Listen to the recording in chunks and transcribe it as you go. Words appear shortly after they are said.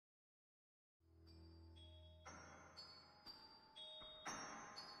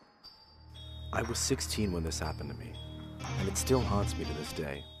I was 16 when this happened to me, and it still haunts me to this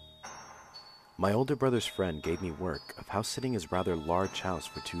day. My older brother's friend gave me work of house sitting his rather large house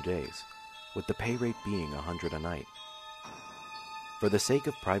for 2 days, with the pay rate being $100 a night. For the sake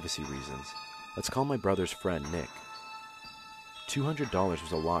of privacy reasons, let's call my brother's friend Nick. $200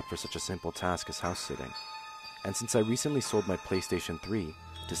 was a lot for such a simple task as house sitting, and since I recently sold my PlayStation 3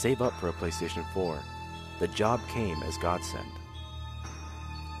 to save up for a PlayStation 4, the job came as godsend.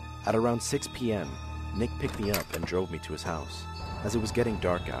 At around 6 p.m., Nick picked me up and drove me to his house, as it was getting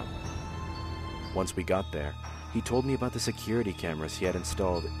dark out. Once we got there, he told me about the security cameras he had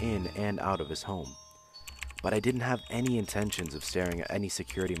installed in and out of his home. But I didn't have any intentions of staring at any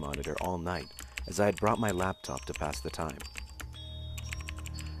security monitor all night, as I had brought my laptop to pass the time.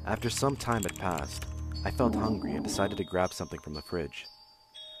 After some time had passed, I felt hungry and decided to grab something from the fridge.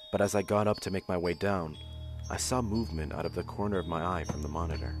 But as I got up to make my way down, I saw movement out of the corner of my eye from the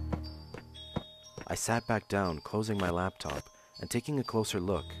monitor. I sat back down, closing my laptop and taking a closer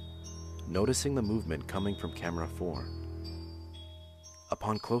look, noticing the movement coming from camera 4.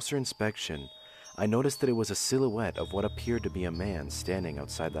 Upon closer inspection, I noticed that it was a silhouette of what appeared to be a man standing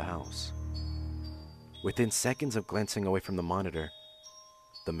outside the house. Within seconds of glancing away from the monitor,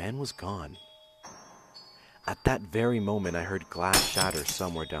 the man was gone. At that very moment, I heard glass shatter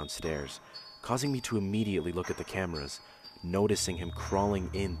somewhere downstairs, causing me to immediately look at the cameras, noticing him crawling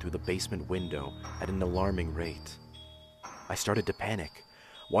in through the basement window at an alarming rate. I started to panic,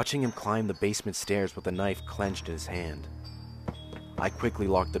 watching him climb the basement stairs with a knife clenched in his hand. I quickly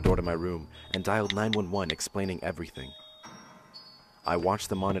locked the door to my room and dialed 911, explaining everything. I watched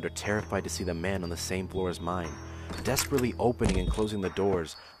the monitor, terrified to see the man on the same floor as mine, desperately opening and closing the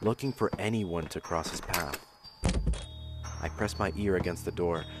doors, looking for anyone to cross his path. I pressed my ear against the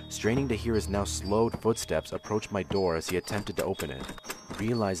door, straining to hear his now slowed footsteps approach my door as he attempted to open it.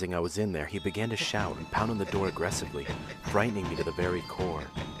 Realizing I was in there, he began to shout and pound on the door aggressively, frightening me to the very core.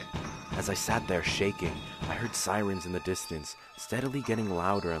 As I sat there shaking, I heard sirens in the distance, steadily getting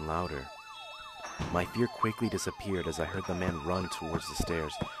louder and louder. My fear quickly disappeared as I heard the man run towards the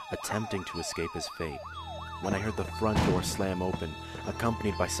stairs, attempting to escape his fate, when I heard the front door slam open,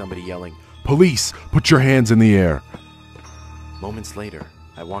 accompanied by somebody yelling, "Police, put your hands in the air!" Moments later,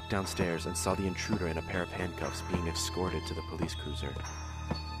 I walked downstairs and saw the intruder in a pair of handcuffs being escorted to the police cruiser.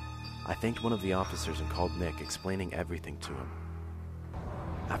 I thanked one of the officers and called Nick, explaining everything to him.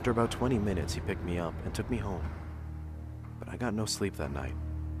 After about 20 minutes, he picked me up and took me home. But I got no sleep that night.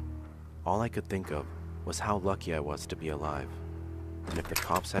 All I could think of was how lucky I was to be alive. And if the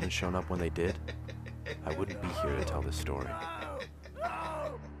cops hadn't shown up when they did, I wouldn't be here to tell this story.